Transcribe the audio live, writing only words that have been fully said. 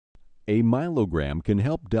A myelogram can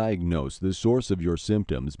help diagnose the source of your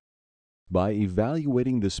symptoms by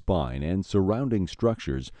evaluating the spine and surrounding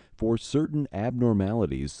structures for certain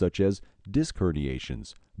abnormalities such as disc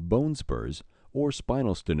herniations, bone spurs, or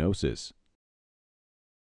spinal stenosis.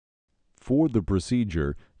 For the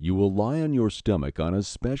procedure, you will lie on your stomach on a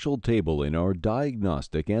special table in our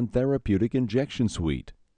diagnostic and therapeutic injection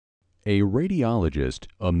suite. A radiologist,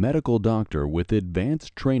 a medical doctor with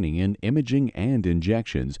advanced training in imaging and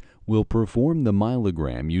injections, will perform the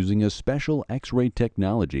myelogram using a special X-ray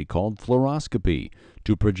technology called fluoroscopy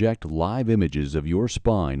to project live images of your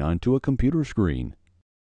spine onto a computer screen.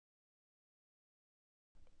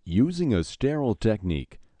 Using a sterile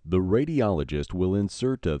technique, the radiologist will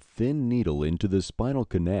insert a thin needle into the spinal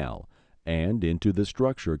canal and into the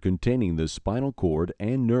structure containing the spinal cord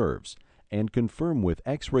and nerves, and confirm with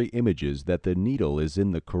X-ray images that the needle is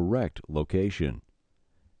in the correct location.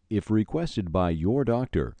 If requested by your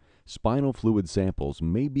doctor, spinal fluid samples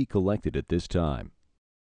may be collected at this time.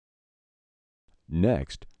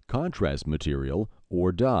 Next, contrast material,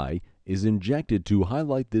 or dye, is injected to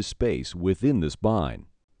highlight this space within the spine.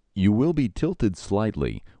 You will be tilted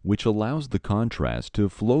slightly, which allows the contrast to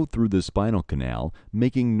flow through the spinal canal,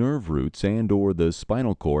 making nerve roots and/or the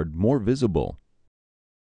spinal cord more visible.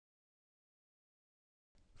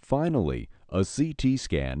 Finally, a CT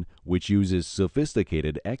scan, which uses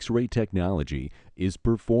sophisticated X-ray technology, is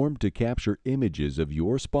performed to capture images of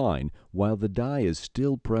your spine while the dye is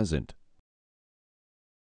still present.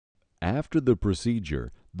 After the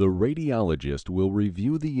procedure, the radiologist will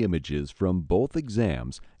review the images from both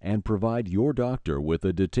exams and provide your doctor with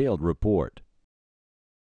a detailed report.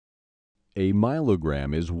 A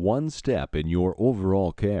myelogram is one step in your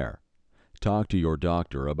overall care. Talk to your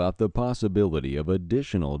doctor about the possibility of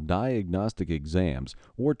additional diagnostic exams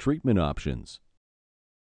or treatment options.